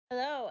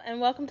Hello, and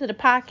welcome to the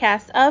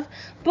podcast of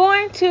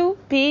Born to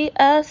Be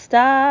a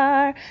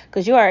Star.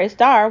 Because you are a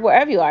star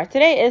wherever you are.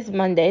 Today is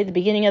Monday, the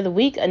beginning of the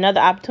week,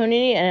 another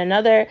opportunity and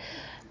another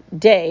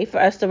day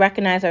for us to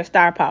recognize our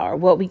star power.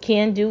 What we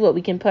can do, what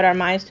we can put our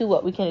minds to,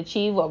 what we can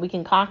achieve, what we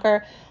can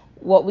conquer,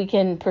 what we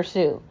can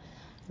pursue.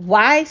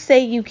 Why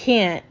say you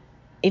can't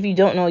if you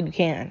don't know you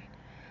can?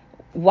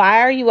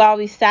 Why are you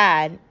always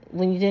sad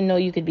when you didn't know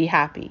you could be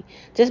happy?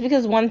 Just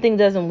because one thing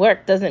doesn't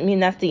work doesn't mean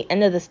that's the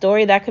end of the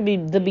story. That could be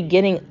the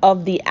beginning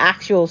of the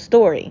actual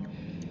story.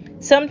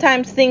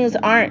 Sometimes things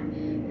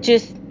aren't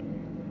just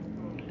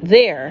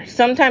there.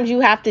 Sometimes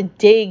you have to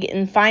dig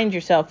and find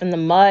yourself in the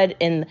mud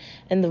and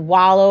in the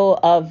wallow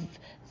of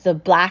the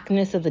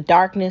blackness, of the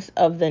darkness,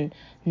 of the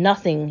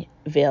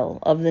nothingville,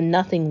 of the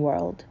nothing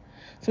world.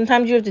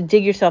 Sometimes you have to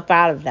dig yourself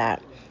out of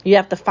that. You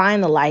have to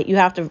find the light. You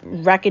have to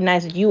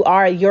recognize that you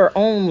are your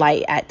own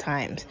light at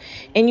times.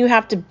 And you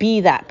have to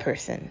be that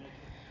person.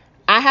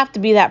 I have to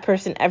be that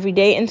person every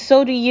day, and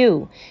so do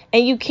you.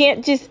 And you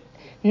can't just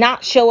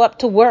not show up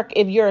to work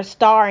if you're a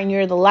star and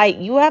you're the light.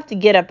 You have to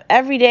get up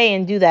every day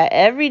and do that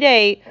every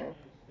day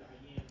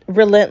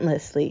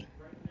relentlessly,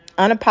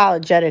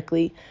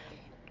 unapologetically,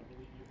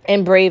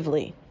 and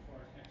bravely.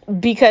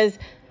 Because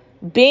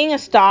being a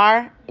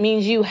star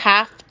means you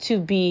have to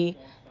be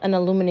an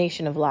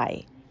illumination of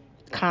light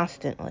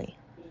constantly.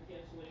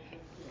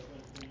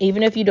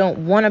 Even if you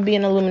don't want to be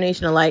an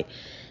illumination of light,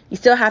 you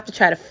still have to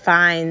try to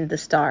find the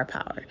star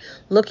power.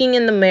 Looking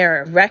in the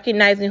mirror,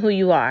 recognizing who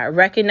you are,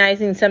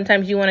 recognizing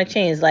sometimes you want to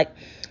change. Like,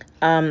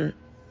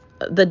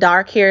 the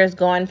dark hair is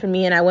gone for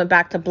me and I went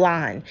back to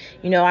blonde.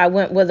 I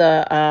went with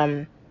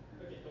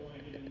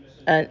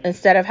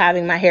instead of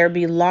having my hair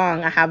be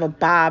long, I have a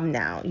bob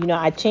now.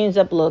 I changed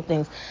up little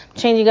things,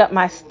 changing up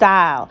my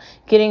style,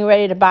 getting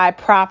ready to buy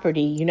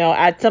property.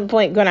 At some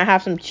point, gonna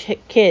have some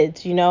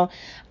kids.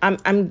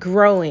 I'm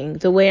growing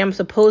the way I'm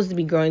supposed to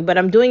be growing, but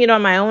I'm doing it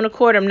on my own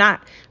accord. I'm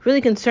not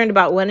really concerned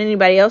about what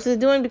anybody else is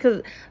doing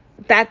because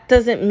that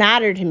doesn't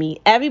matter to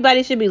me.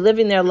 Everybody should be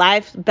living their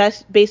life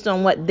best based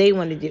on what they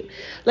want to do.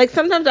 Like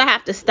sometimes I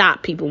have to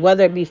stop people,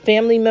 whether it be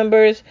family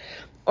members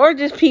or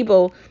just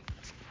people,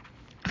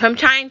 from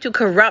trying to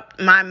corrupt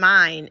my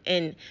mind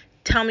and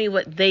tell me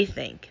what they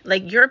think.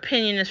 Like, your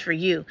opinion is for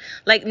you.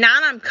 Like, now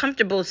I'm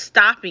comfortable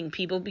stopping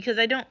people because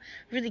I don't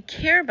really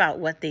care about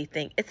what they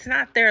think. It's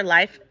not their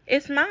life,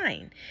 it's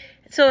mine.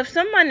 So if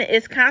someone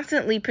is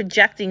constantly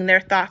projecting their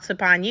thoughts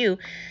upon you,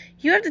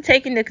 you have to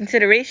take into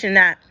consideration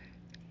that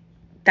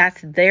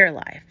that's their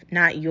life,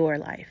 not your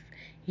life.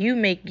 You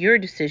make your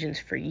decisions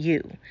for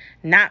you,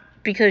 not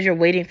because you're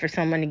waiting for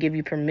someone to give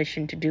you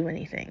permission to do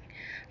anything.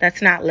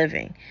 That's not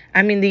living.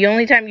 I mean, the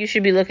only time you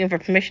should be looking for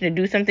permission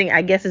to do something,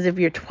 I guess, is if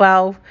you're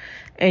 12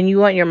 and you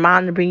want your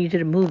mom to bring you to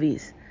the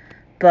movies.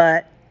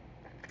 But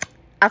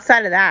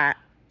outside of that,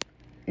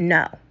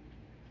 no.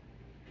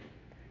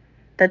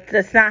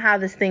 That's not how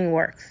this thing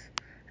works.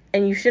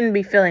 And you shouldn't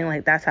be feeling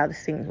like that's how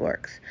this thing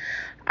works.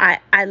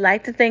 I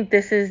like to think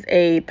this is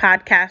a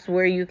podcast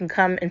where you can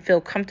come and feel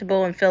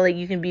comfortable and feel like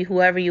you can be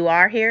whoever you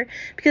are here,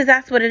 because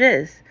that's what it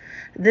is.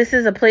 This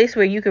is a place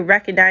where you can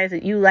recognize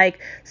that you like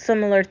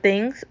similar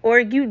things or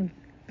you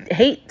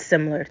hate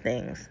similar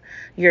things.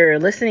 You're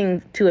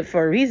listening to it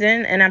for a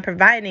reason, and I'm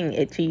providing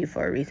it to you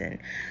for a reason.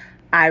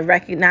 I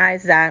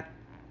recognize that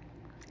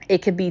it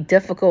could be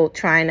difficult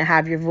trying to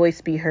have your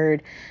voice be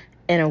heard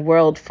in a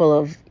world full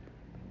of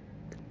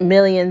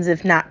millions,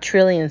 if not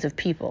trillions, of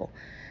people.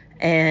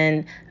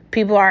 And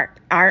people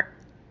aren't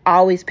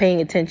always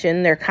paying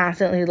attention. They're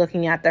constantly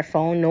looking at their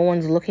phone. No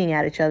one's looking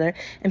at each other.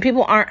 And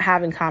people aren't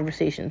having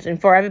conversations. And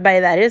for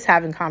everybody that is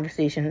having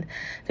conversations,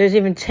 there's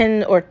even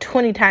 10 or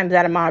 20 times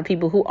that amount of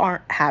people who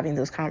aren't having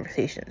those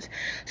conversations.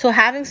 So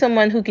having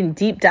someone who can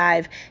deep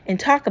dive and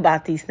talk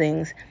about these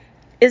things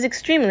is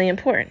extremely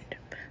important.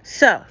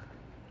 So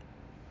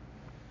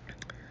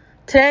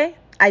today,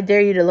 I dare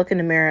you to look in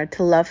the mirror,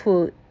 to love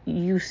who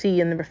you see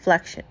in the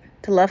reflection,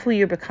 to love who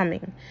you're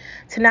becoming,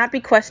 to not be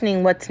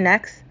questioning what's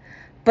next,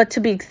 but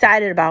to be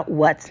excited about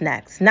what's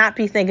next. Not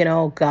be thinking,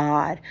 oh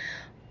God,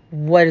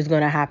 what is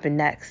going to happen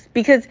next?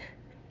 Because,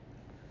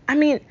 I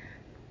mean,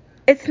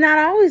 it's not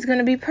always going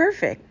to be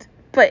perfect,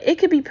 but it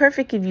could be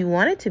perfect if you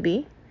want it to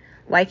be.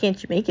 Why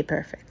can't you make it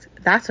perfect?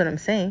 That's what I'm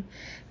saying.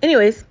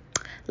 Anyways,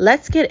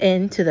 let's get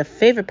into the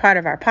favorite part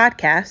of our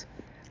podcast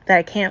that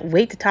I can't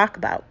wait to talk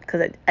about,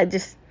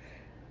 because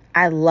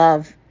I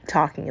love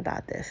talking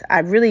about this. I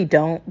really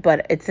don't,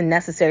 but it's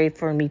necessary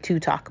for me to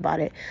talk about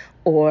it,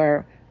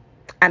 or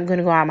I'm going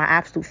to go out of my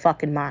absolute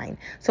fucking mind.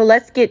 So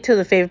let's get to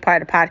the favorite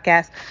part of the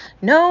podcast.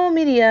 No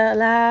media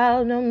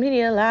allowed, no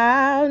media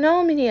allowed,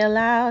 no media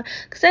allowed,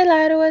 because they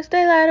lie to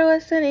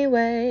us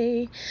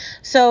anyway.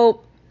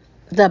 So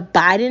the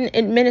Biden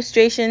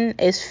administration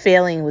is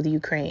failing with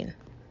Ukraine.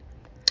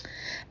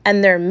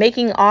 And they're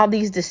making all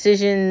these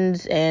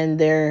decisions, and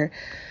they're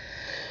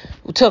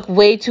took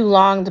way too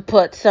long to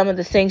put some of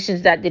the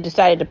sanctions that they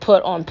decided to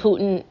put on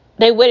Putin.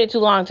 They waited too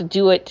long to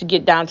do it, to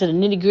get down to the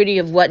nitty gritty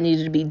of what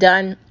needed to be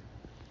done.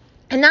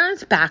 And now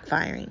it's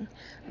backfiring.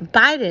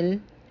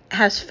 Biden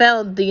has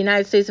failed the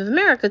United States of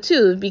America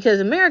too, because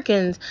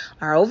Americans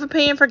are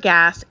overpaying for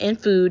gas and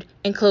food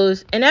and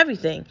clothes and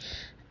everything.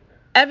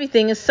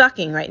 Everything is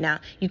sucking right now.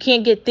 You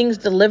can't get things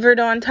delivered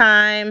on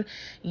time.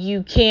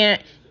 You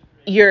can't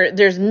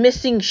there's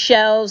missing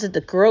shelves at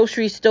the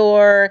grocery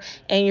store,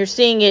 and you're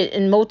seeing it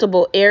in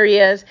multiple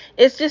areas.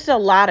 It's just a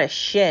lot of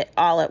shit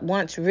all at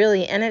once,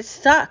 really, and it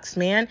sucks,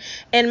 man.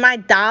 And my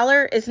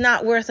dollar is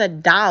not worth a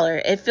dollar.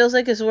 It feels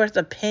like it's worth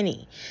a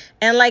penny.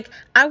 And like,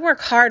 I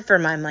work hard for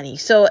my money.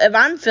 So if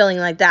I'm feeling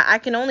like that, I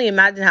can only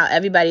imagine how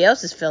everybody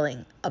else is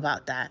feeling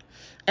about that.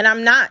 And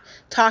I'm not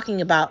talking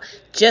about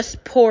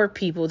just poor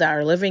people that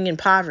are living in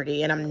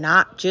poverty. And I'm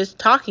not just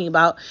talking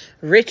about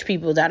rich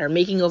people that are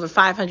making over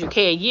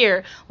 $500K a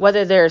year,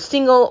 whether they're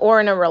single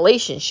or in a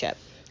relationship.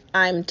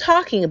 I'm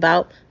talking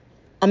about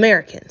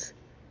Americans.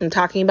 I'm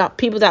talking about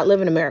people that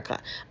live in America.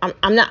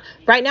 I'm not,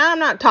 right now, I'm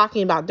not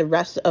talking about the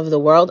rest of the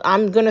world.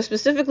 I'm going to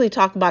specifically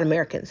talk about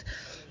Americans.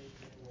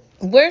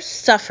 We're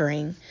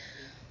suffering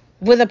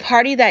with a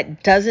party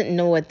that doesn't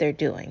know what they're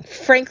doing.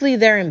 Frankly,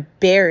 they're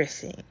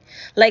embarrassing.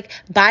 Like,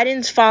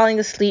 Biden's falling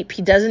asleep.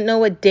 He doesn't know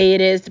what day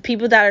it is. The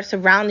people that are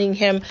surrounding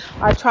him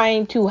are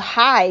trying to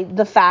hide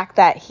the fact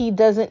that he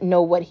doesn't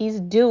know what he's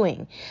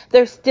doing.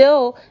 They're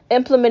still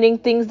implementing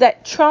things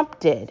that Trump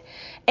did.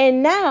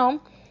 And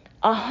now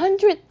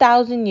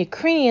 100,000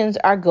 Ukrainians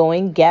are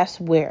going, guess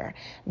where?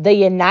 The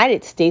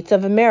United States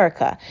of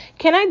America.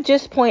 Can I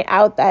just point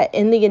out that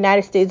in the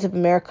United States of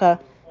America,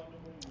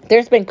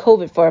 there's been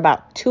COVID for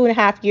about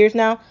 2.5 years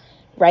now,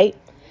 right?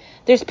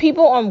 There's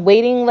people on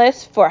waiting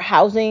lists for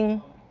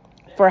housing,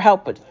 for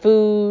help with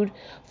food,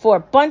 for a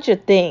bunch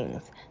of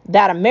things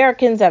that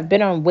Americans have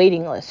been on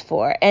waiting lists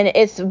for. And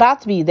it's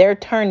about to be their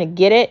turn to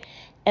get it,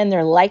 and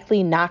they're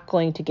likely not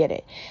going to get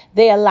it.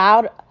 They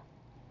allowed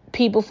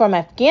people from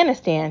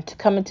Afghanistan to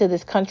come into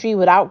this country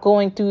without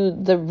going through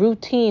the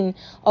routine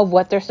of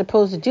what they're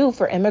supposed to do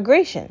for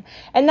immigration.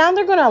 And now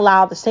they're going to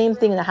allow the same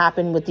thing to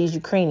happen with these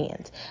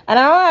Ukrainians. And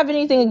I don't have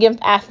anything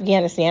against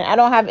Afghanistan. I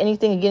don't have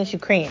anything against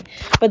Ukraine.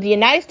 But the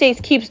United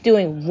States keeps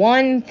doing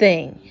one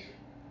thing: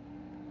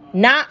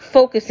 not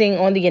focusing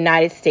on the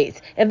United States.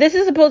 If this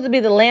is supposed to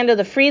be the land of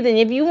the free, then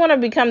if you want to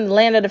become the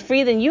land of the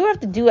free, then you have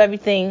to do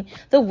everything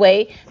the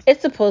way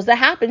it's supposed to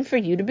happen for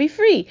you to be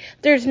free.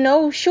 There's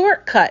no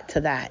shortcut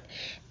to that.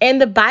 And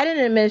the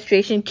Biden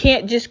administration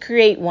can't just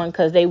create one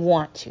because they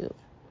want to.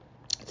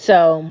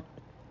 So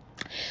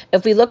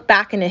if we look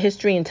back into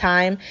history and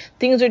time,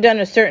 things are done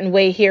a certain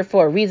way here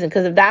for a reason.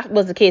 Because if that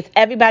was the case,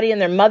 everybody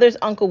and their mother's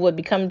uncle would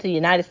be coming to the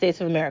United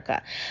States of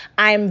America.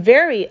 I am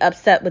very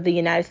upset with the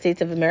United States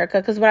of America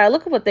because when I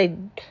look at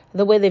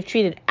the way they've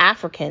treated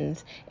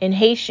Africans and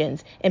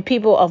Haitians and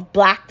people of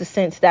black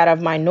descent that are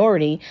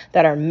minority,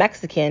 that are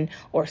Mexican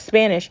or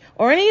Spanish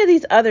or any of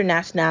these other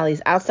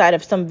nationalities outside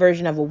of some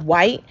version of a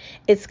white,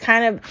 it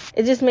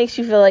just makes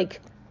you feel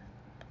like,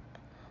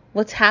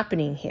 what's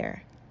happening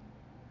here?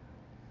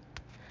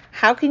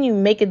 How can you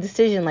make a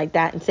decision like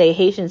that and say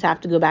Haitians have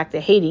to go back to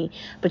Haiti,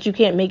 but you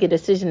can't make a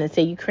decision and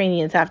say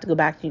Ukrainians have to go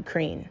back to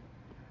Ukraine?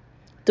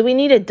 Do we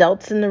need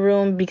adults in the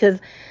room? Because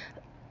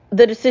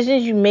the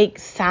decisions you make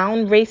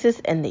sound racist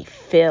and they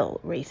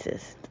feel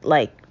racist.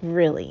 Like,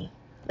 really.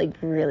 Like,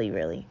 really,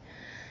 really.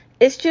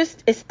 It's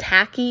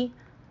tacky.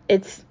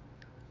 It's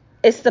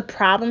the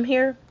problem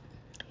here.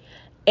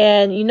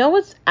 And you know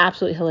what's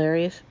absolutely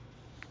hilarious?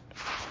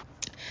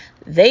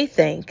 They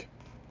think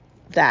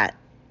that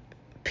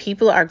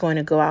people are going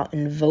to go out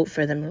and vote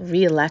for them,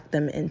 re-elect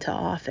them into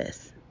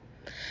office.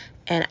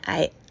 And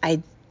I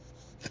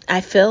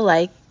feel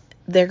like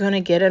they're going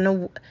to get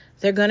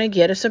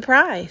a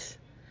surprise,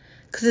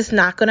 because it's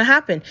not going to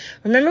happen.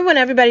 Remember when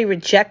everybody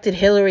rejected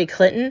Hillary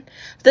Clinton?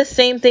 The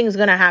same thing is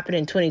going to happen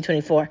in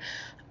 2024.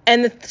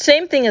 And the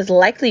same thing is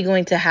likely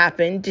going to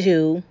happen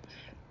to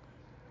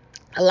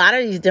a lot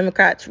of these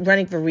Democrats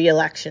running for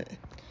re-election.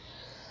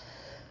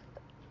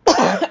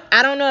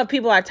 I don't know if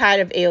people are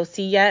tired of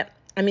AOC yet.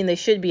 I mean, they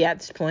should be at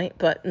this point,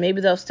 but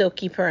maybe they'll still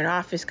keep her in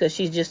office because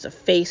she's just a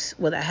face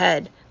with a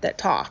head that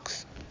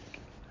talks.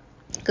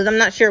 Because I'm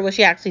not sure what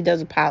she actually does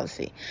with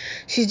policy.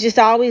 She's just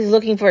always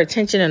looking for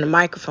attention and a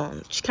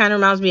microphone. She kind of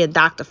reminds me of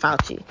Dr.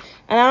 Fauci.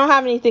 And I don't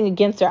have anything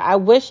against her. I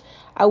wish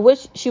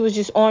she was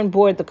just on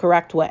board the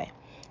correct way.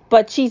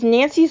 But she's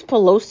Nancy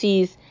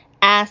Pelosi's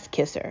ass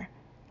kisser.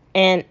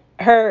 And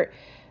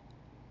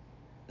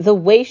the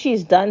way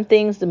she's done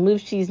things, the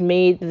moves she's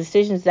made, the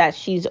decisions that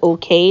she's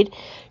okayed,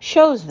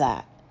 shows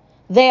that.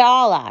 They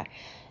all are.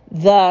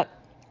 The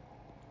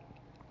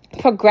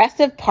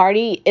Progressive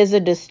Party is a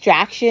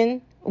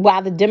distraction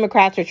while the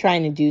Democrats are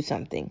trying to do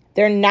something.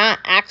 They're not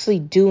actually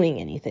doing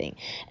anything.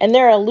 And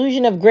their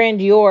illusion of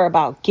grandeur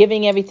about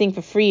giving everything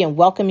for free and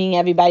welcoming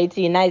everybody to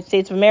the United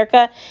States of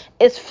America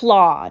is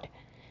flawed.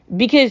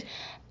 Because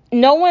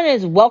no one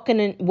is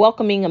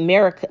welcoming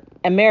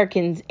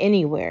Americans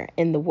anywhere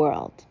in the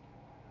world.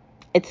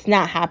 It's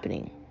not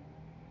happening.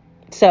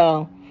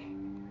 So,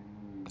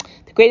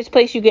 the greatest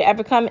place you could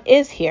ever come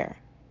is here.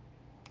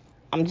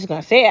 I'm just going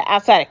to say it,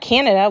 outside of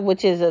Canada,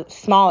 which is a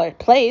smaller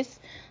place.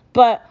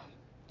 But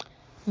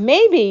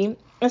maybe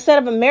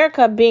instead of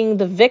America being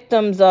the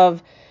victims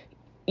of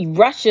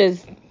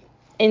Russia's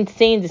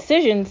insane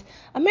decisions,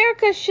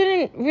 America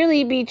shouldn't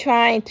really be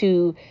trying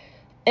to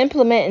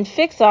implement and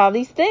fix all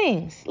these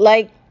things.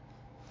 Like,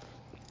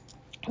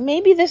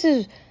 maybe this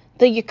is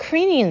the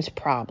Ukrainians'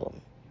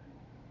 problem.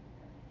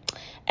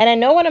 And I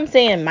know what I'm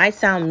saying might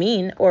sound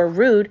mean or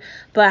rude,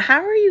 but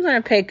how are you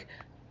going to pick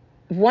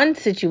one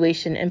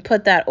situation and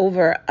put that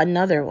over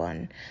another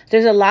one?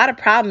 There's a lot of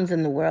problems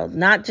in the world,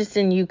 not just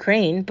in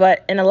Ukraine,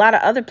 but in a lot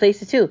of other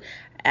places too.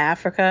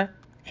 Africa,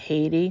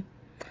 Haiti,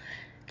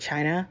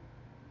 China,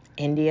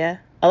 India,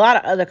 a lot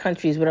of other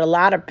countries with a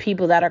lot of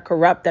people that are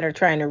corrupt that are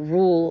trying to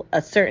rule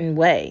a certain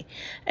way.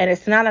 And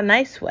it's not a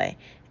nice way.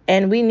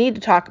 And we need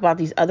to talk about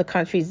these other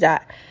countries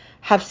that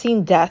have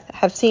seen death,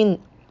 have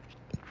seen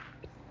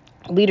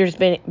leaders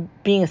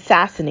being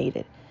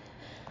assassinated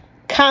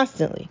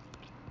constantly.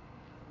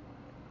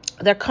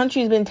 Their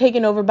country's been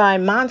taken over by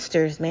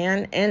monsters,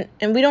 man. And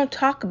we don't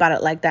talk about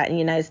it like that in the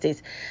United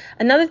States.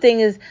 Another thing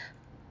is,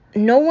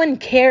 no one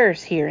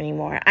cares here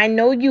anymore. I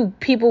know you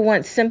people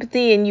want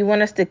sympathy and you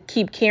want us to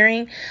keep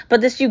caring,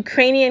 but this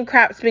Ukrainian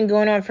crap's been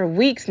going on for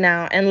weeks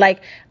now. And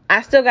like,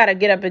 I still got to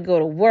get up and go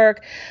to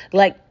work.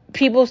 Like,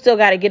 people still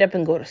got to get up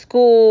and go to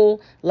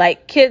school.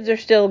 Like, kids are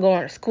still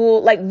going to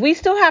school. Like, we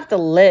still have to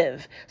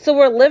live. So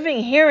we're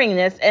living hearing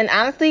this. And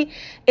honestly,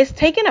 it's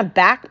taken a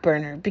back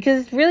burner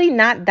because it's really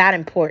not that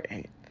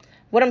important.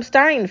 What I'm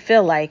starting to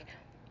feel like,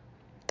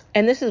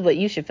 and this is what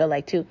you should feel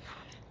like too,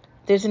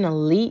 there's an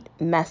elite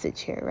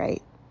message here,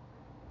 right?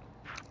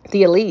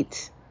 The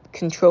elites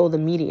control the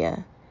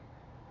media,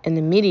 and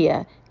the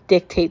media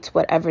dictates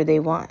whatever they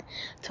want.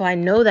 So I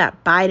know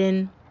that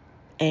Biden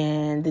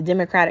and the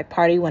Democratic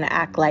Party want to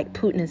act like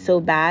Putin is so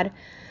bad,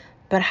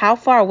 but how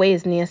far away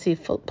is Nancy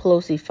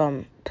Pelosi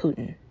from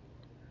Putin?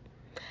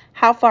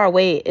 How far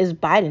away is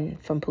Biden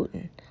from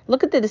Putin?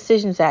 Look at the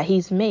decisions that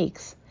he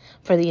makes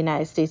for the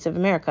United States of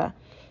America.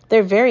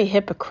 They're very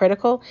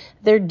hypocritical.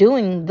 They're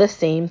doing the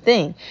same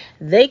thing.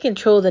 They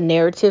control the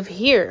narrative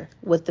here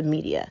with the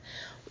media.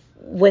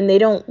 When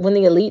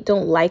the elite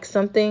don't like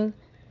something,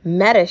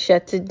 Meta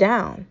shuts it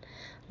down.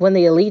 When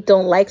the elite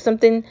don't like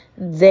something,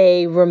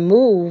 they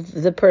remove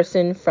the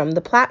person from the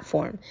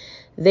platform.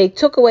 They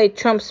took away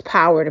Trump's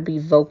power to be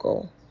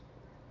vocal.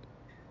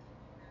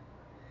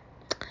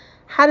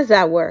 How does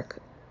that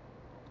work?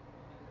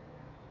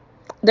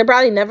 They're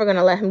probably never going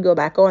to let him go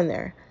back on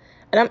there.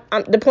 And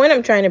the point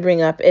I'm trying to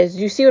bring up is,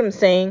 you see what I'm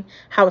saying?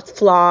 How it's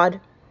flawed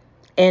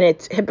and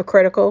it's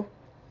hypocritical.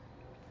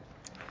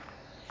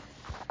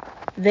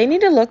 They need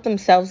to look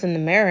themselves in the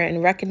mirror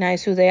and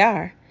recognize who they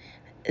are.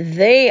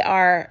 They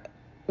are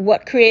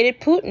what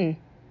created Putin.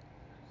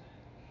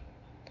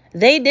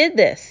 They did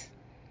this.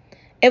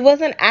 It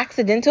wasn't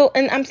accidental.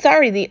 And I'm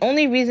sorry, the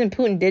only reason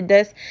Putin did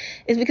this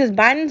is because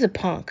Biden's a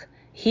punk.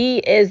 He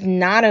is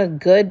not a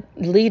good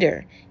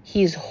leader.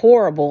 He's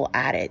horrible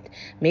at it.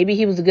 Maybe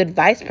he was a good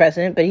vice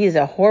president, but he's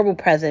a horrible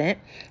president.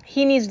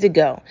 He needs to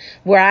go.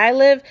 Where I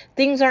live,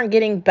 things aren't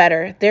getting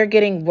better. They're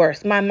getting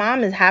worse. My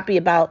mom is happy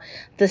about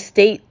the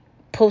state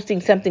posting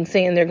something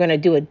saying they're going to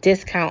do a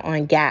discount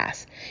on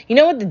gas. You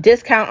know what the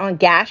discount on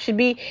gas should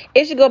be?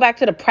 It should go back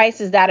to the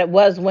prices that it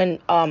was when,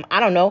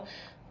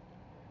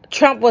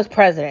 Trump was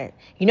president.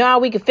 You know how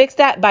we could fix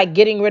that? By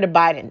getting rid of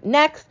Biden.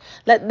 Next,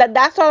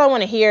 that's all I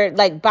want to hear.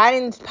 Like,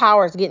 Biden's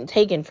power is getting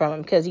taken from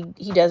him because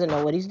he doesn't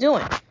know what he's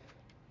doing.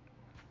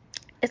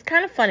 It's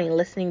kind of funny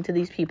listening to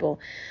these people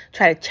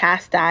try to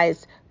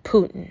chastise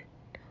Putin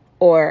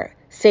or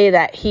say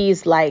that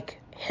he's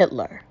like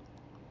Hitler,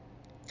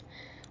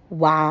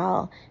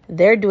 while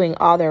they're doing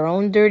all their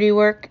own dirty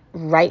work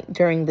right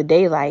during the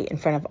daylight in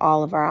front of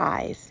all of our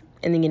eyes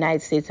in the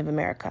United States of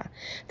America.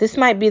 This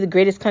might be the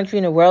greatest country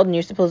in the world, and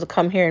you're supposed to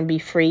come here and be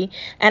free.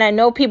 And I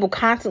know people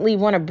constantly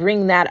want to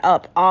bring that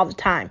up all the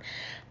time.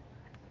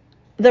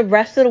 The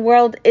rest of the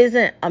world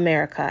isn't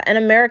America, and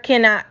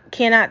America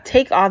cannot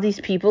take all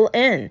these people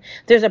in.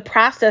 There's a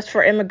process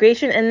for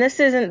immigration, and this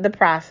isn't the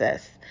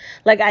process.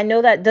 Like, I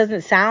know that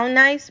doesn't sound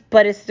nice,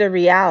 but it's the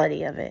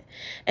reality of it.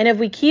 And if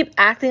we keep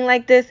acting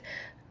like this,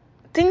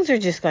 things are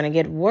just going to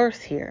get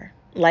worse here.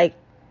 Like,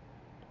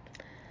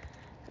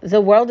 the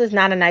world is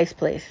not a nice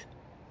place.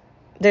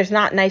 There's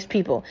not nice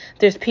people.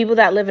 There's people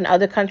that live in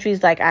other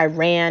countries like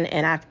Iran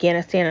and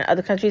Afghanistan and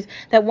other countries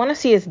that want to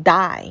see us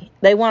die.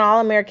 They want all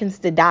Americans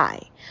to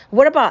die.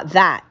 What about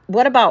that?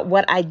 What about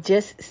what I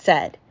just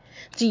said?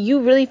 Do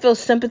you really feel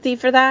sympathy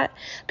for that?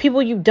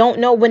 People you don't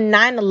know, when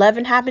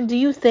 9/11 happened, do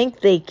you think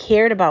they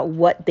cared about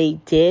what they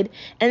did?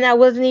 And that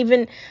wasn't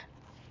even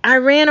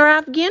Iran or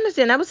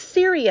Afghanistan. That was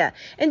Syria.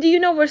 And do you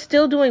know we're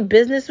still doing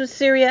business with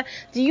Syria?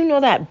 Do you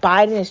know that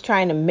Biden is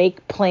trying to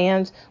make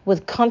plans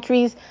with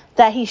countries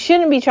that he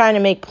shouldn't be trying to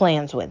make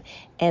plans with?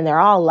 And they're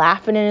all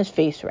laughing in his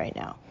face right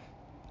now.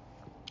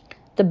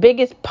 The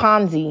biggest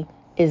Ponzi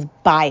is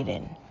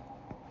Biden.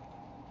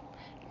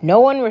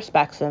 No one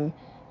respects him.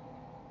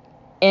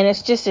 And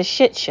it's just a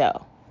shit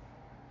show.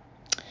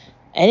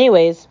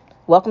 Anyways,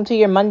 Welcome to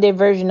your Monday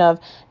version of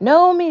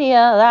no media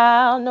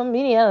allowed, no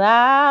media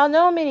allowed,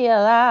 no media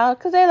allowed,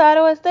 because they lie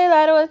to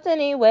us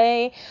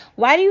anyway.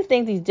 Why do you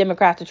think these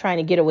Democrats are trying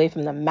to get away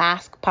from the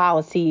mask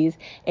policies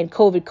and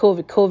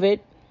COVID?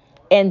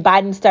 And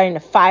Biden's starting to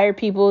fire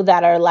people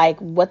that are like,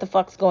 what the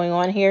fuck's going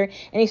on here?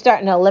 And he's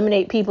starting to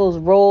eliminate people's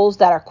roles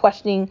that are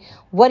questioning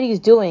what he's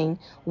doing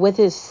with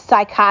his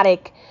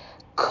psychotic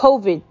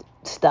COVID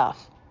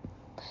stuff.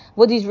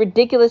 With these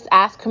ridiculous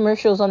ass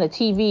commercials on the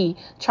TV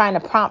trying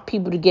to prompt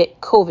people to get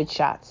COVID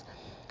shots.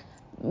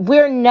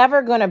 We're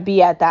never going to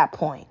be at that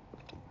point.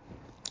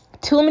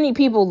 Too many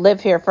people live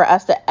here for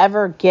us to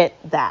ever get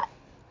that.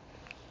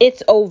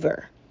 It's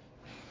over.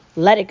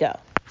 Let it go.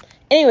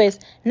 Anyways,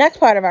 next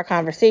part of our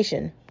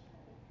conversation.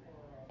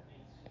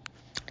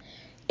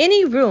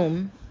 Any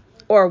room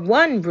or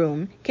one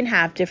room can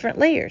have different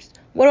layers.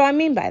 What do I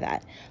mean by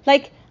that?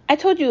 Like I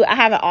told you, I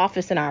have an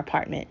office in our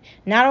apartment.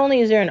 Not only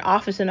is there an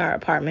office in our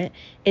apartment,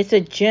 it's a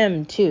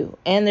gym too.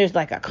 And there's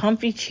like a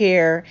comfy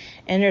chair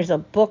and there's a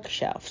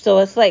bookshelf. So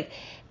it's like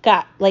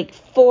got like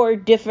 4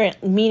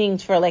 different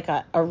meanings for like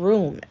a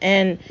room.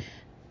 And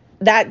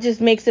that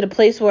just makes it a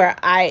place where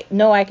I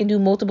know I can do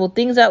multiple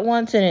things at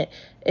once, and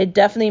it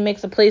definitely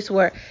makes a place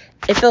where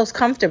it feels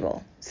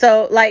comfortable.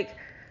 So like,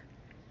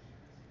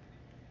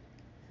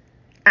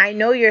 I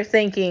know you're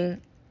thinking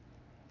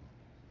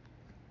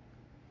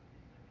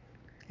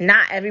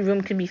not every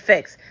room can be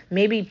fixed.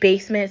 Maybe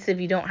basements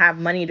if you don't have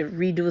money to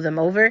redo them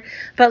over.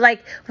 But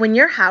like when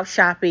you're house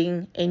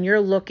shopping and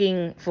you're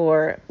looking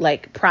for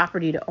like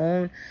property to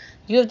own,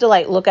 you have to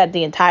like look at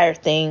the entire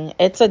thing.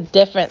 It's a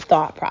different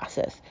thought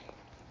process.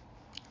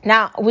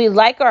 Now, we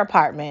like our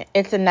apartment.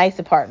 It's a nice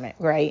apartment,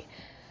 right?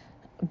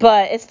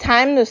 But it's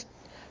time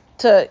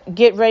to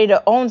get ready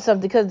to own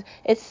something, because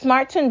it's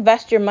smart to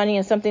invest your money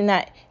in something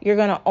that you're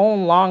going to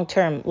own long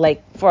term,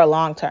 like for a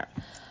long term.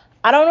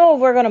 I don't know if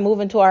we're going to move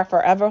into our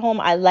forever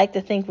home. I like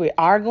to think we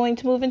are going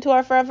to move into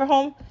our forever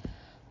home.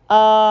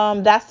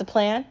 That's the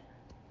plan.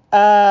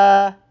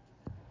 I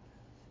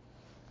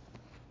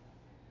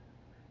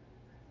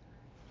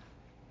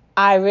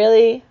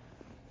really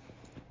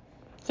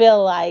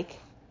feel like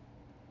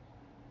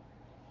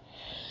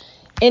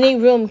any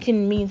room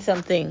can mean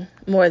something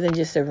more than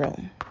just a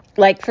room.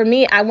 Like for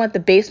me, I want the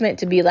basement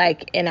to be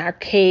like an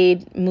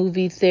arcade,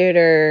 movie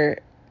theater,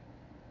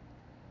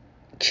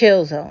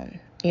 chill zone.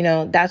 You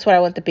know, that's what I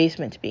want the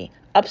basement to be.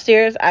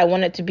 Upstairs, I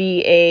want it to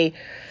be a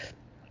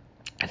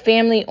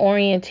family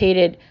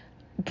orientated,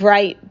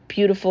 bright,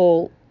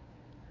 beautiful,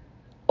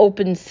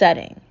 open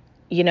setting.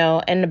 You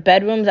know, and the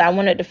bedrooms, I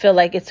want it to feel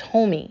like it's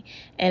homey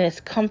and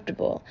it's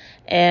comfortable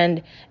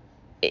and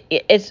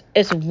it's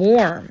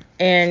warm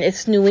and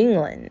it's New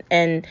England,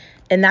 and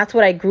that's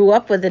what I grew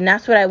up with, and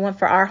that's what I want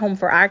for our home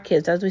for our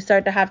kids. As we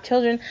start to have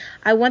children,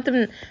 I want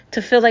them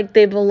to feel like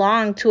they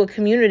belong to a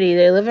community.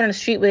 They live on a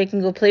street where they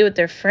can go play with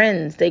their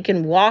friends. They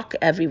can walk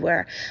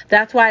everywhere.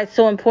 That's why it's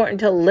so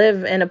important to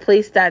live in a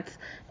place that's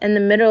in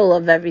the middle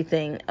of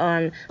everything.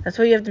 That's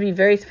why you have to be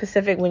very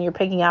specific when you're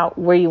picking out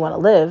where you want to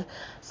live,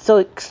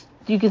 so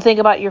you can think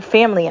about your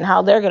family and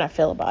how they're going to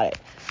feel about it.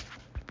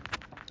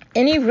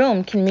 Any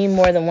room can mean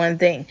more than one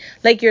thing.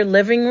 Like your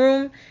living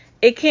room,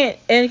 it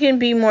can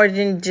be more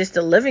than just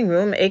a living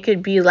room. It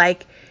could be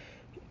like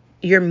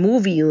your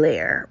movie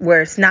lair,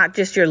 where it's not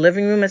just your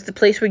living room, it's the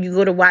place where you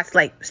go to watch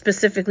like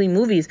specifically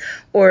movies,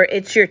 or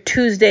it's your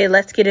Tuesday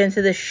let's get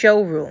into the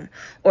showroom,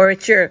 or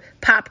it's your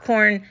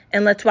popcorn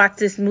and let's watch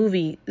this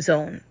movie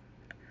zone.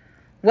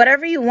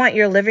 Whatever you want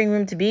your living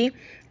room to be,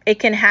 it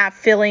can have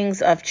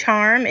feelings of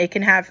charm. It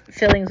can have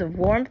feelings of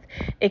warmth.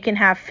 It can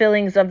have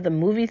feelings of the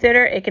movie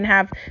theater. It can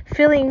have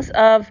feelings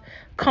of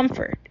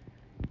comfort.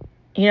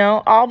 You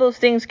know, all those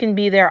things can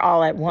be there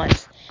all at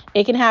once.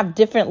 It can have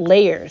different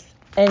layers,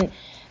 and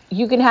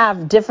you can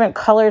have different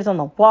colors on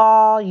the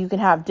wall. You can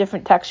have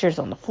different textures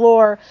on the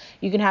floor.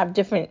 You can have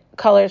different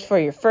colors for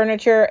your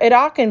furniture. It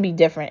all can be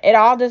different. It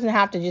all doesn't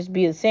have to just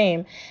be the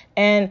same.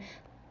 And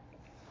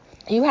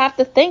you have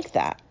to think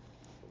that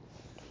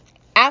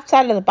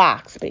outside of the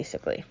box,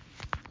 basically.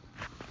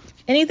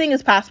 Anything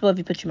is possible if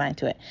you put your mind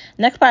to it.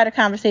 Next part of the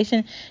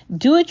conversation,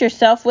 do it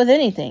yourself with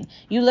anything.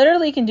 You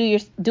literally can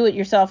do it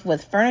yourself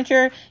with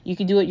furniture. You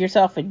can do it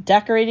yourself with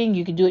decorating.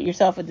 You can do it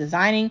yourself with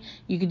designing.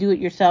 You can do it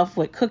yourself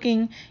with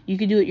cooking. You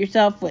can do it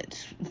yourself with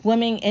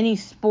swimming, any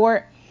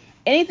sport.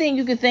 Anything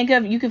you can think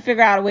of, you can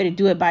figure out a way to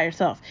do it by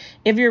yourself.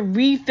 If you're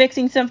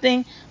refixing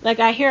something, like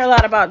I hear a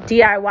lot about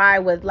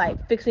DIY with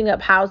like fixing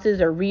up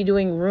houses or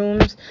redoing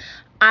rooms.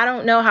 I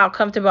don't know how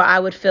comfortable I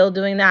would feel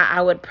doing that.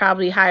 I would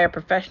probably hire a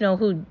professional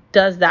who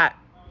does that,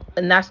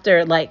 and that's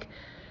their like,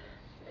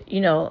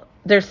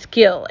 their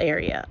skill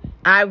area.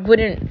 I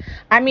wouldn't.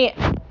 I mean,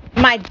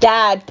 my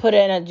dad put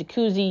in a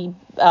jacuzzi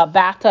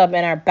bathtub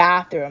in our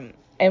bathroom,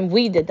 and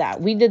we did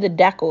that. We did the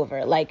deck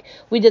over. Like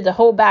we did the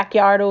whole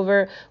backyard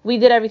over. We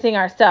did everything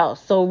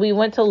ourselves. So we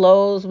went to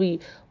Lowe's.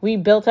 We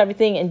built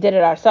everything and did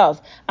it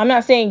ourselves. I'm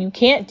not saying you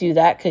can't do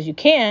that, because you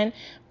can,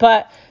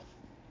 but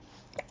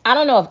I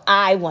don't know if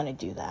I want to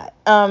do that.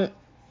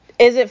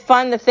 Is it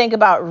fun to think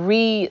about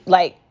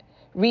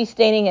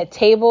restaining a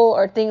table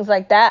or things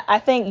like that. I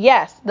think,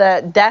 yes,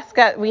 the desk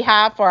that we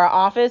have for our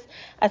office,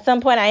 at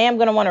some point I am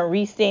going to want to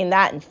restain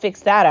that and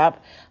fix that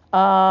up.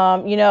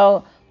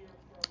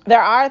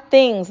 There are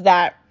things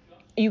that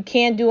you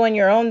can do on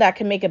your own that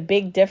can make a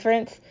big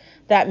difference,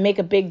 that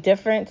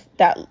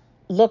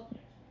look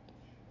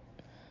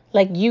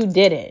like you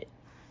did it.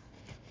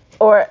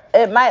 Or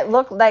it might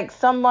look like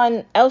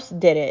someone else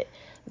did it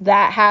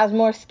that has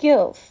more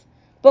skills.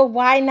 But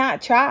why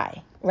not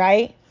try,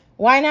 right?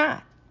 Why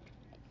not?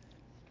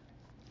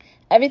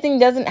 Everything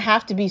doesn't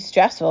have to be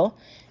stressful.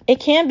 It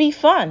can be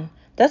fun.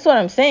 That's what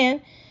I'm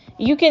saying.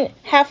 You can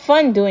have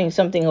fun doing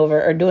something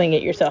over or doing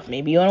it yourself.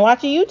 Maybe you want to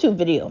watch a YouTube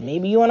video.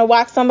 Maybe you want to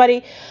watch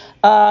somebody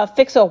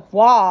fix a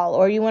wall,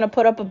 or you want to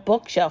put up a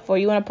bookshelf, or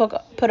you want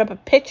to put up a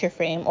picture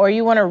frame, or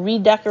you want to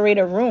redecorate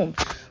a room.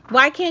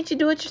 Why can't you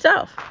do it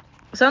yourself?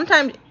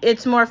 Sometimes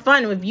it's more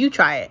fun if you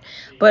try it.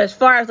 But as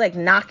far as like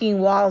knocking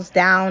walls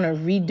down or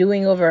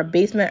redoing over a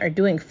basement or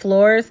doing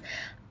floors,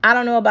 I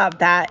don't know about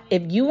that.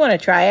 If you want to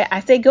try it,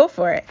 I say go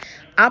for it.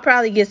 I'll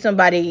probably get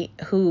somebody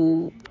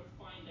who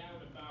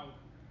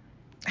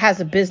has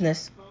a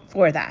business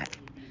for that.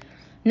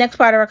 Next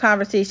part of our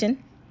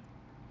conversation.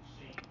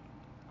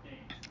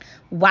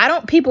 Why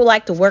don't people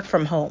like to work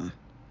from home?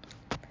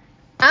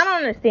 I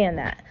don't understand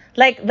that.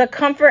 Like the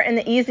comfort and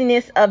the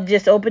easiness of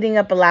just opening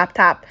up a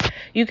laptop.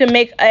 You can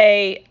make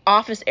a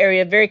office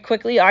area very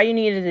quickly. All you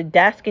need is a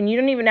desk, and you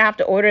don't even have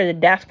to order the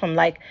desk from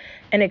like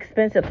an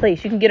expensive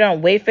place. You can get it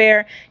on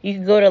Wayfair. You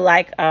can go to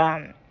like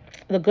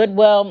the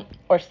Goodwill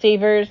or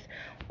Savers,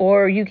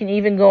 or you can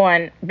even go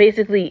on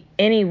basically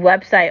any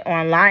website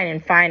online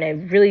and find a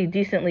really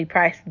decently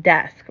priced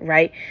desk,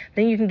 right?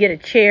 Then you can get a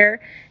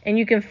chair, and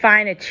you can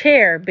find a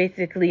chair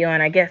basically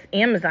on, I guess,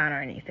 Amazon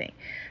or anything.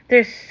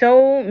 There's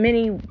so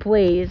many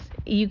ways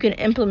you can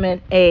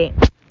implement a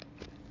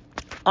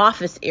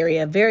office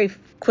area very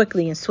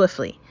quickly and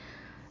swiftly.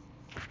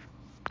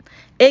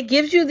 It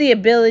gives you the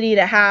ability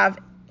to have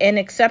an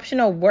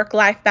exceptional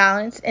work-life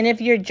balance, and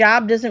if your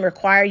job doesn't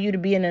require you to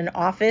be in an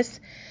office,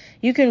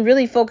 you can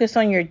really focus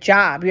on your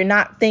job. You're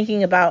not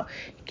thinking about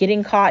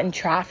getting caught in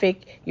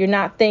traffic. You're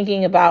not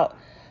thinking about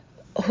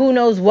who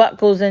knows what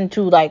goes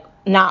into like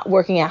not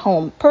working at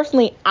home.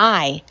 Personally,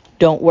 I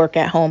don't work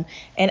at home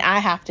and I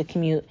have to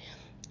commute.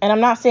 And I'm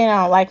not saying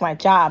I don't like my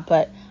job,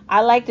 but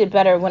I liked it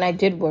better when I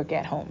did work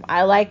at home.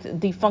 I liked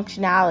the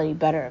functionality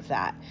better of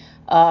that.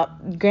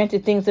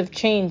 Granted, things have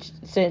changed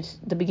since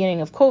the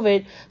beginning of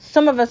COVID.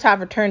 Some of us have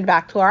returned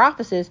back to our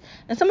offices,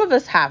 and some of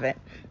us haven't.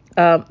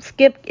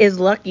 Skip is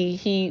lucky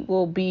he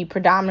will be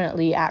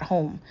predominantly at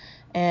home,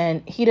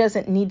 and he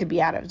doesn't need to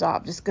be out of his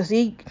office because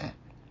he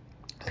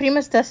pretty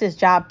much does his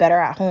job better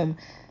at home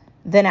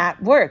than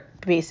at work,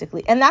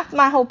 basically. And that's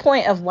my whole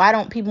point of why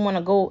don't people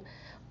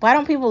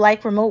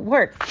like remote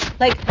work?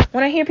 Like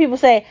when I hear people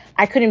say,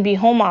 I couldn't be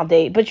home all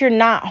day, but you're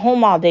not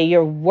home all day.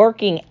 You're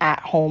working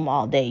at home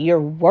all day.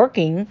 You're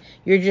working.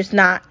 You're just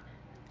not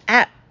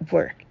at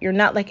work. You're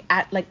not like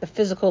at like the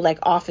physical like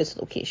office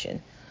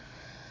location.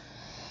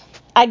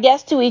 I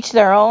guess to each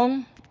their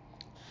own.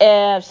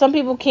 If some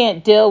people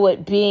can't deal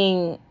with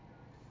being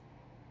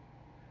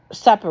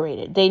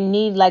separated, they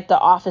need like the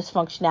office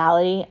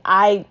functionality.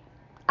 I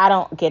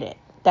don't get it.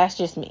 That's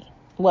just me.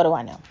 What do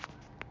I know?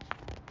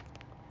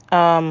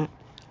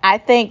 I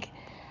think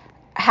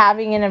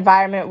having an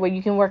environment where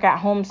you can work at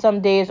home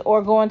some days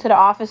or go into the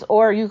office,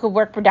 or you could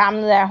work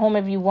predominantly at home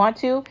if you want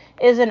to,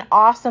 is an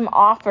awesome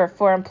offer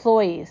for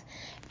employees.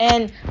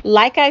 And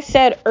like I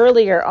said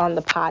earlier on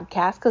the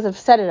podcast, because I've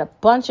said it a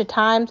bunch of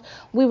times,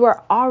 we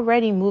were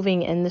already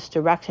moving in this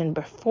direction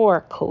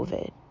before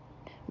COVID,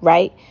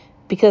 right?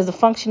 Because the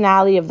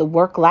functionality of the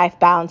work-life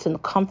balance and the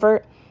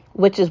comfort,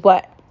 which is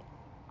what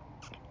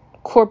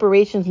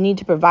corporations need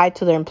to provide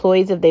to their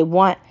employees if they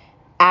want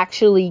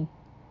actual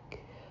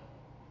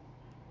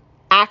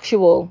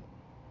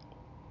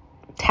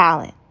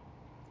talent.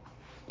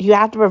 You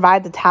have to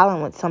provide the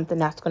talent with something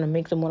that's going to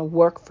make them want to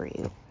work for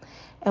you.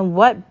 And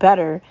what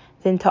better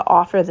than to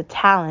offer the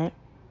talent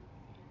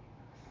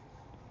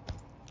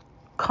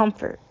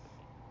comfort,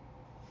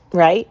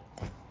 right?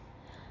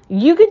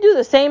 You can do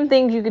the same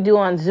things you could do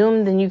on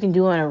Zoom than you can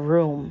do in a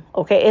room,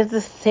 okay? It's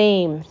the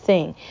same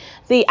thing.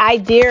 The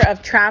idea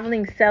of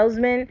traveling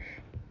salesman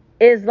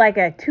is like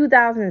a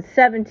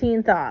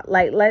 2017 thought.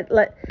 Like,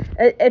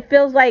 it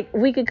feels like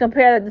we could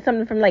compare that to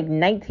something from like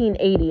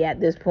 1980 at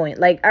this point.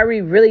 Like, are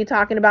we really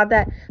talking about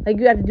that? Like,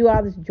 you have to do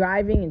all this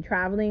driving and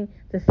traveling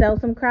to sell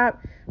some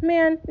crap?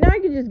 Man, now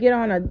you can just get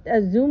on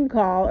a Zoom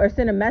call or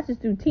send a message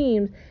through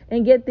Teams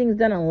and get things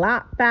done a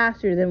lot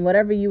faster than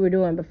whatever you were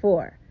doing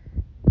before.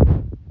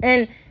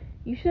 And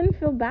you shouldn't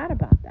feel bad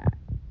about that.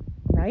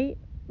 Right.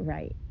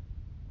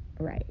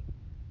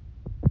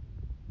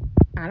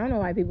 I don't know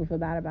why people feel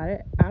bad about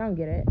it. I don't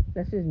get it.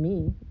 That's just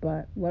me.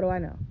 But what do I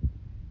know?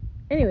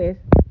 Anyways,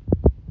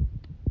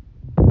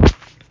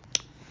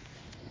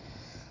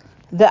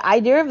 the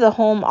idea of the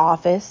home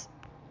office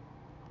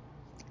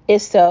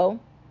is so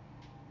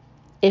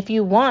if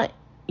you want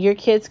your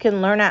kids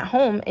can learn at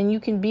home and you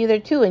can be there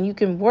too, and you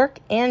can work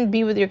and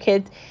be with your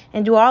kids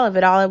and do all of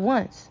it all at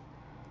once.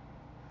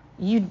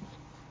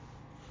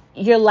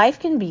 Your life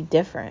can be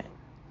different.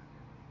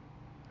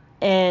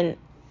 And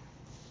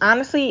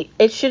honestly,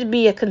 it should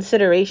be a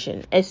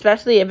consideration,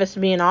 especially if it's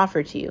being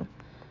offered to you.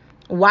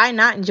 Why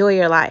not enjoy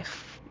your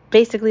life?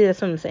 Basically,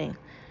 that's what I'm saying.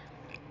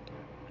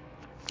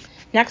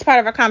 Next part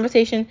of our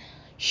conversation,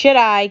 should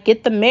I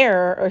get the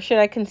mirror or should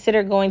I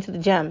consider going to the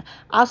gym?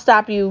 I'll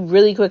stop you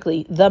really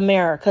quickly. The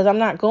mirror, because I'm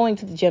not going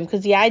to the gym,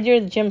 because the idea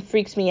of the gym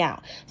freaks me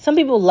out. Some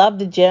people love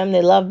the gym.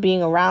 They love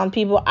being around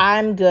people.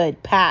 I'm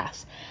good.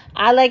 Pass.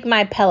 I like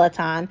my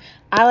Peloton.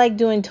 I like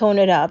doing Tone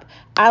It Up.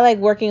 I like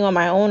working on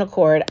my own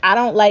accord. I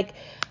don't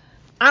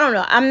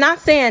know. I'm not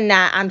saying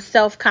that I'm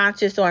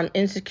self-conscious or I'm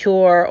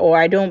insecure or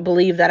I don't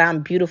believe that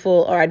I'm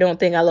beautiful or I don't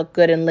think I look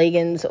good in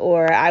leggings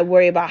or I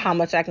worry about how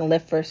much I can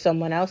lift for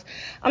someone else.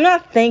 I'm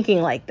not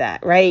thinking like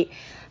that, right?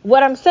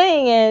 What I'm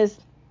saying is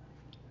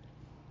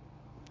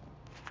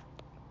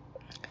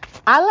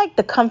I like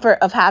the comfort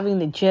of having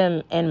the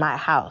gym in my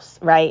house,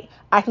 right?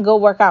 I can go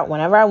work out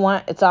whenever I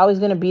want. It's always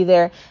going to be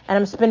there, and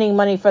I'm spending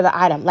money for the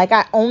item. Like,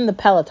 I own the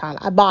Peloton.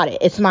 I bought it.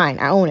 It's mine.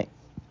 I own it.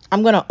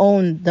 I'm going to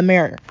own the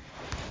mirror.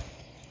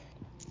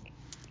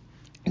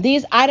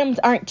 These items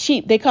aren't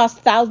cheap. They cost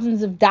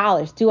thousands of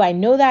dollars. Do I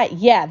know that?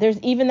 Yeah. There's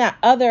even that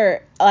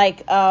other,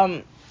 like,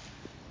 what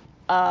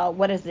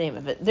is the name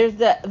of it? There's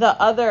the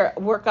other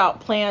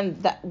workout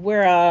plan that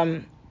where,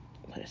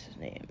 what is his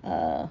name?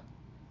 What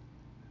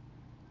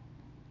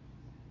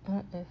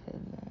is his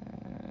name?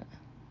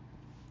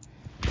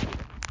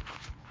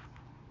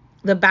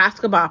 The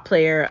basketball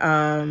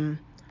player,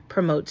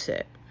 promotes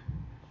it.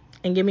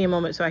 And give me a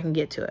moment so I can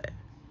get to it.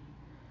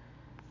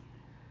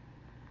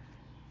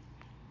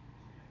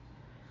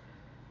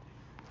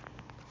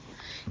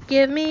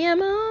 Give me a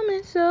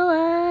moment so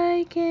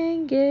I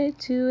can get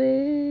to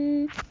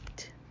it.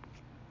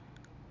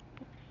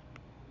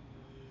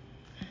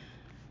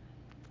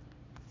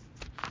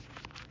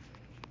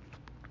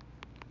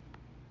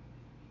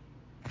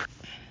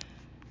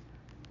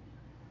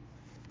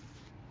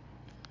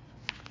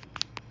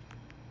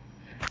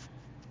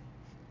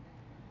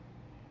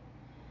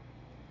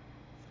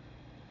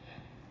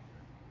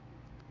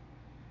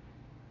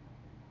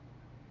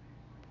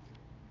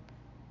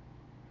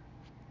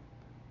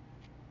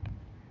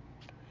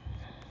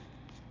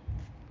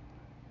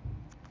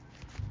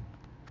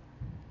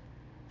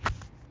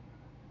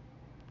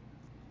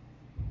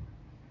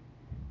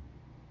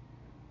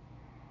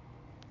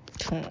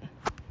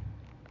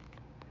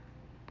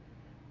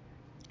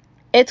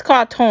 It's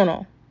called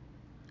Tonal.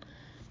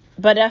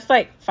 But that's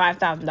like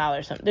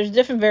 $5,000 something. There's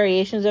different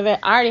variations of it.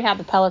 I already have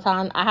the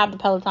Peloton. I have the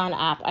Peloton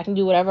app. I can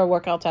do whatever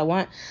workouts I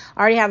want. I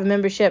already have a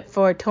membership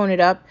for Tone It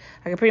Up.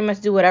 I can pretty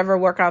much do whatever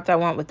workouts I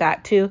want with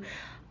that too.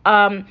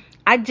 I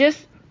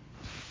just,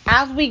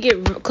 as we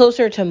get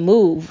closer to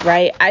move,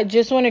 right, I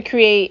just want to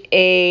create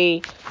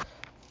a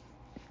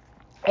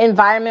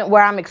environment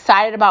where I'm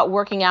excited about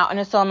working out and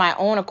it's on my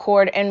own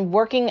accord, and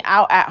working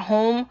out at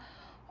home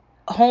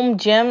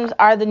gyms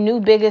are the new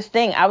biggest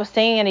thing. I was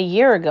saying it a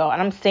year ago and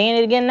I'm saying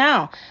it again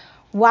now.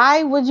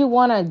 Why would you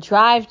want to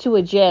drive to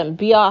a gym,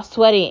 be all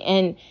sweaty,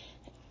 and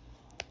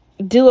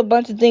do a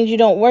bunch of things you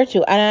don't work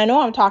to? And I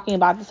know I'm talking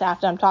about this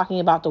after I'm talking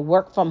about the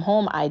work from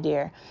home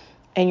idea.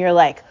 And you're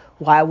like,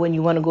 why wouldn't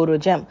you want to go to a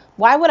gym?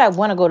 Why would I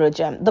want to go to a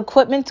gym? The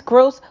equipment's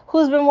gross.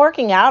 Who's been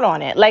working out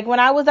on it? Like,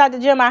 when I was at the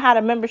gym, I had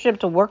a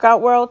membership to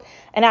Workout World,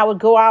 and I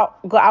would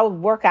I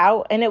would work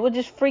out, and it would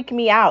just freak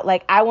me out.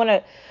 Like, I want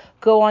to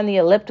go on the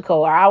elliptical,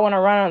 or I want to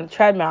run on the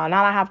treadmill, and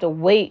I don't have to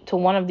wait till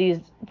one of these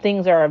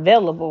things are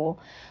available,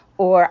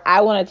 or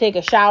I want to take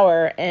a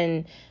shower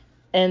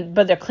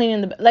but they're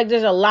cleaning like,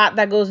 there's a lot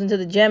that goes into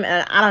the gym,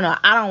 and I don't know,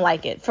 I don't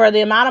like it. For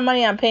the amount of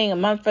money I'm paying a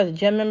month for the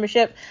gym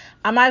membership,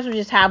 I might as well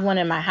just have one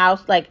in my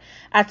house. Like,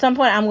 at some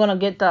point I'm gonna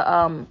get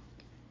the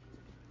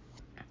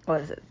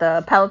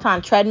the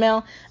Peloton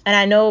treadmill, and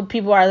I know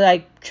people are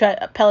like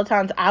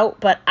Peloton's out,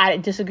 but I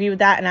disagree with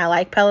that, and I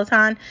like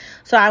Peloton.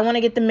 So I want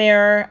to get the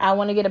mirror, I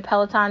want to get a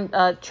Peloton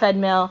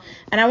treadmill,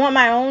 and I want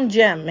my own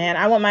gym, man.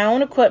 I want my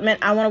own equipment.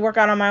 I want to work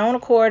out on my own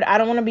accord. I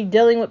don't want to be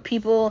dealing with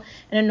people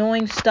and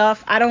annoying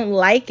stuff. I don't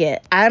like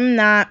it. I'm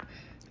not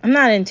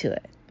into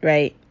it,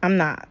 right? I'm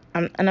not.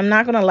 And I'm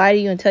not gonna lie to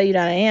you and tell you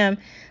that I am,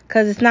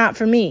 because it's not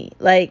for me.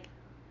 Like,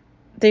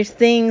 there's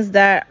things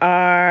that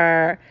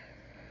are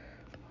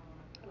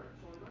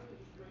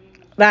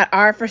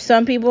for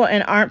some people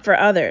and aren't for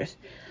others.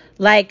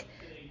 Like,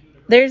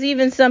 there's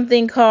even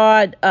something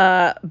called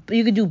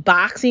you could do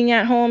boxing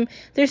at home.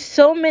 There's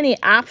so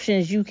many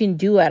options you can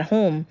do at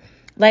home.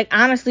 Like,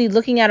 honestly,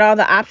 looking at all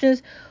the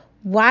options,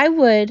 why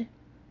would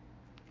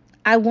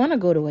I want to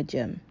go to a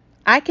gym?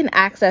 I can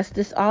access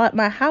this all at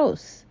my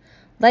house.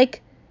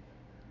 Like,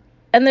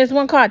 and there's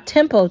one called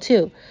Tempo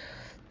too.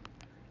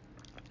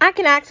 I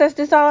can access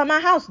this all at my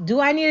house. Do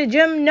I need a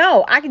gym?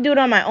 No. I can do it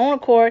on my own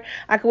accord.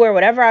 I can wear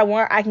whatever I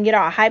want. I can get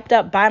all hyped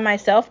up by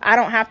myself. I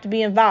don't have to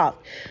be involved.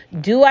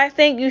 Do I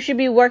think you should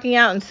be working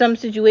out in some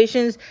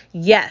situations?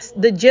 Yes.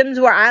 The gyms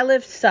where I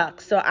live suck,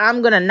 so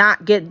I'm going to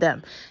not get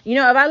them. If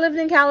I lived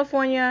in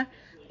California,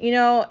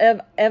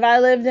 if I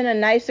lived in a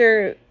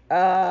nicer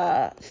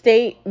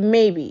state,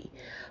 maybe.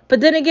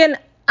 But then again,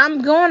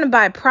 I'm going to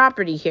buy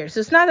property here. So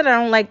it's not that I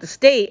don't like the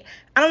state.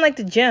 I don't like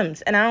the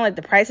gyms, and I don't like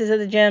the prices of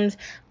the gyms.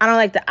 I don't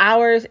like the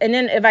hours. And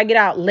then if I get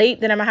out late,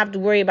 then I'm going to have to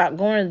worry about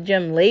going to the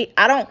gym late.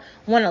 I don't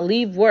want to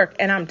leave work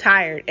and I'm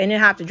tired and then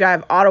have to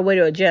drive all the way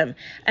to a gym.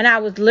 And I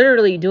was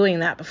literally doing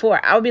that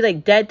before. I would be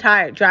like dead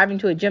tired driving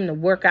to a gym to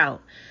work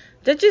out.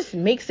 That just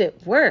makes it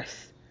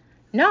worse.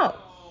 No.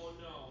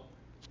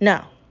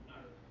 No.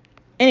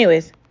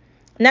 Anyways,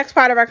 next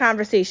part of our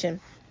conversation.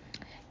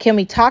 Can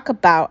we talk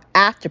about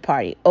After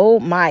Party? Oh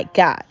my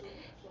God.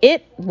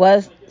 It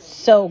was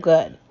so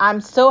good. I'm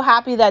so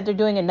happy that they're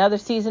doing another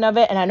season of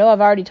it. And I know I've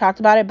already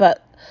talked about it,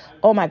 but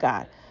oh my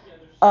God.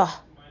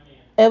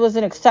 It was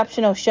an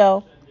exceptional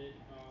show.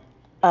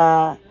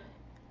 All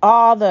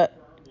the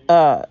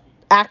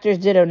actors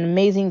did an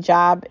amazing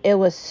job. It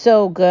was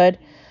so good.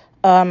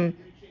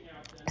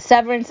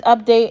 Severance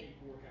update.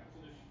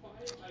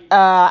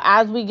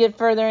 As we get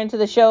further into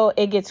the show,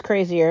 it gets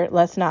crazier.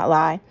 Let's not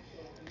lie.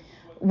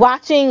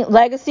 Watching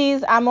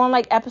Legacies, I'm on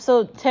like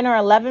episode 10 or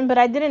 11, but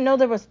I didn't know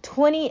there was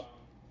 20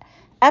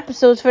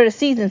 episodes for the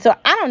season, so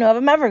I don't know if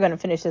I'm ever going to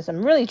finish this.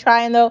 I'm really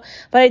trying though,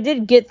 but I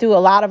did get through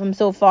a lot of them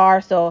so far,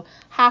 so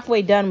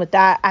halfway done with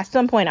that. At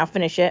some point I'll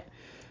finish it.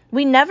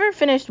 We never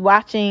finished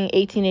watching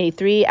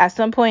 1883. At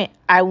some point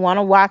I want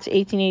to watch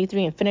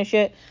 1883 and finish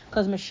it,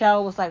 because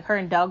Michelle was like, her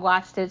and Doug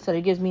watched it, so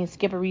it gives me and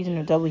Skip a reason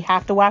until we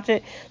have to watch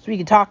it so we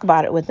can talk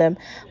about it with them.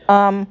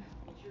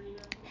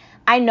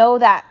 I know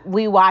that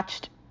we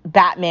watched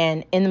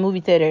Batman in the movie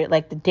theater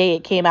like the day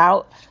it came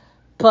out,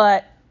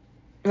 but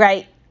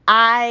right,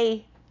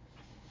 I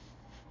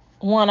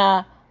want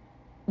to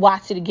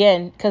watch it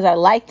again because I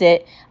liked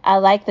it. I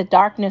like the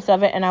darkness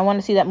of it, and I want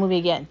to see that movie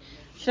again.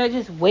 Should I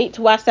just wait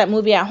to watch that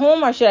movie at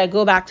home, or should I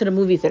go back to the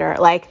movie theater?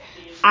 Like,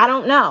 I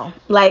don't know.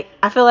 Like,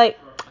 I feel like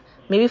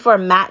maybe for a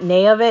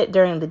matinee of it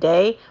during the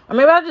day, or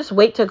maybe I'll just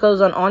wait till it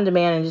goes on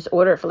demand and just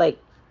order it for like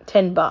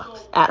 $10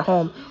 at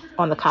home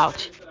on the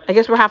couch. I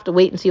guess we'll have to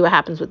wait and see what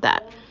happens with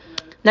that.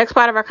 Next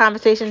part of our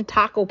conversation,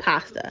 taco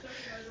pasta.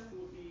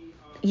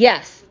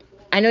 Yes,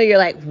 I know you're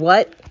like,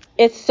 what?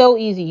 It's so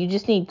easy. You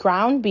just need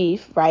ground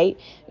beef, right?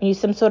 You need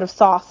some sort of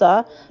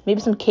salsa,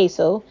 maybe some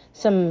queso,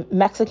 some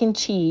Mexican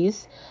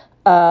cheese.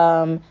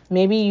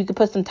 Maybe you could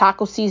put some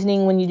taco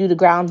seasoning when you do the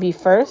ground beef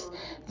first.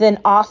 Then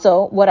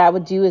also what I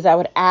would do is I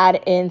would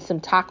add in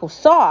some taco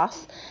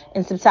sauce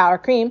and some sour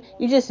cream.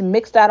 You just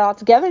mix that all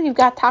together. You've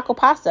got taco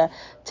pasta.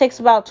 It takes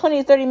about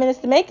 20 to 30 minutes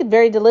to make it.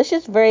 Very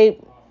delicious, very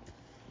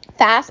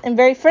fast, and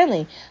very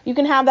friendly. You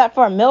can have that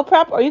for a meal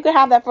prep, or you could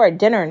have that for a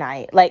dinner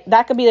night. Like,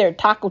 that could be their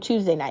Taco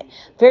Tuesday night.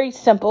 Very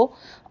simple,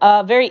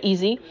 very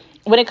easy.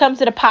 When it comes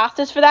to the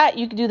pastas for that,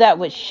 you could do that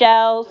with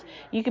shells.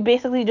 You could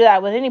basically do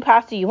that with any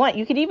pasta you want.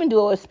 You could even do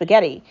it with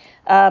spaghetti.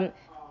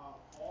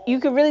 You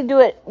could really do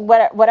it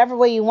whatever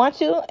way you want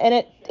to,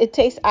 and it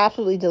tastes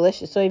absolutely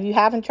delicious. So if you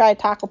haven't tried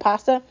taco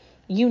pasta,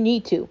 you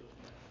need to.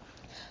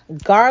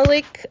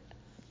 Garlic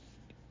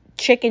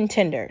chicken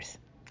tenders.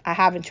 I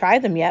haven't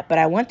tried them yet, but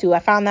I want to. I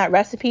found that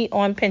recipe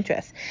on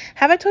Pinterest.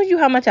 Have I told you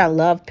how much I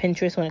love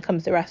Pinterest when it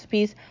comes to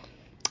recipes?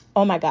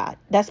 Oh my God,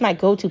 that's my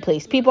go-to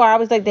place. People are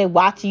always like, they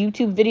watch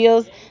YouTube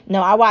videos.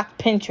 No, I watch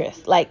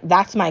Pinterest. Like,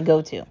 that's my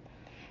go-to.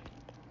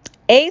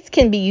 Eggs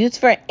can be used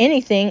for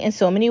anything in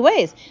so many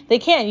ways. They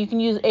can. You can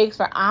use eggs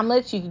for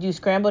omelets. You can do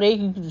scrambled eggs.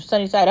 You can do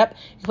sunny side up.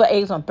 You can put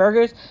eggs on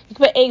burgers. You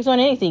can put eggs on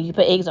anything. You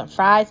can put eggs on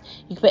fries.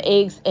 You can put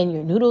eggs in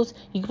your noodles.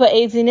 You can put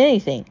eggs in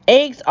anything.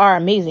 Eggs are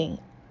amazing.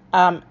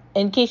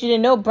 In case you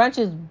didn't know, brunch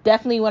is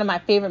definitely one of my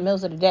favorite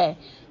meals of the day.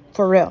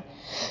 For real.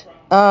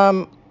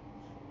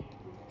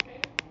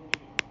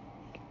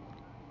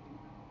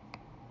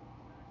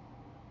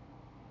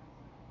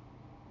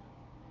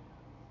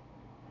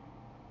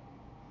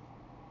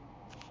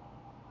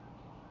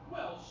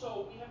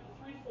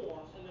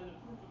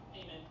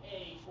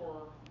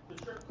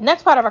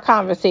 Next part of our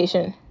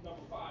conversation.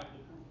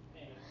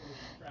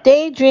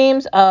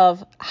 Daydreams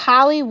of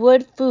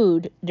Hollywood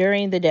food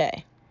during the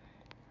day.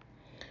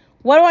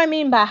 What do I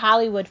mean by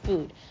Hollywood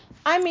food?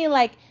 I mean,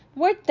 like,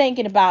 we're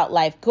thinking about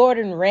like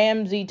Gordon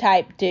Ramsay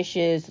type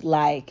dishes,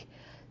 like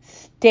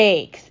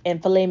steaks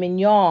and filet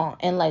mignon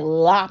and like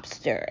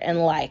lobster and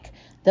like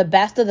the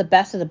best of the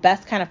best of the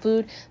best kind of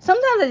food.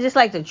 Sometimes I just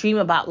like to dream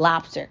about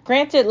lobster.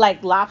 Granted,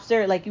 like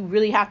lobster, like you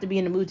really have to be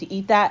in the mood to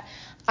eat that.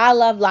 I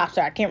love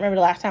lobster. I can't remember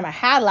the last time I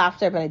had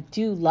lobster, but I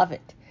do love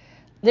it.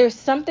 There's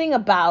something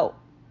about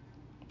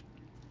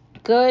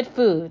good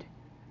food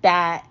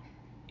that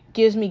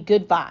gives me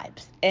good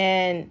vibes.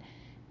 And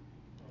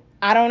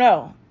I don't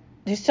know.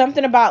 There's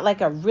something about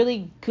like a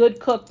really good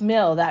cooked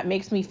meal that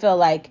makes me feel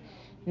like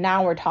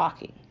now we're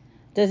talking.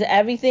 Does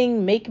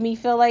everything make me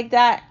feel like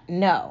that?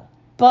 No.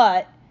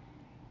 But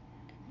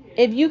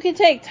if you can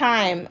take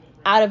time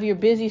out of your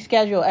busy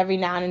schedule every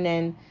now and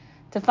then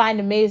to find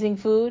amazing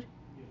food,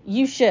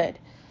 you should.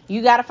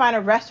 You got to find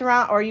a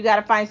restaurant or you got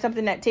to find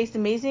something that tastes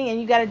amazing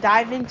and you got to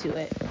dive into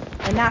it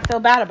and not feel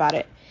bad about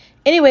it.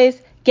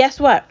 Anyways, guess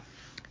what?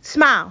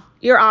 Smile.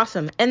 You're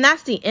awesome. And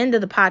that's the end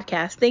of the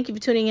podcast. Thank you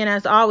for tuning in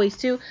as always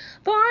to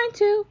Born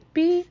to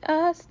Be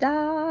a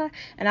Star.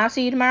 And I'll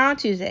see you tomorrow on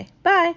Tuesday. Bye.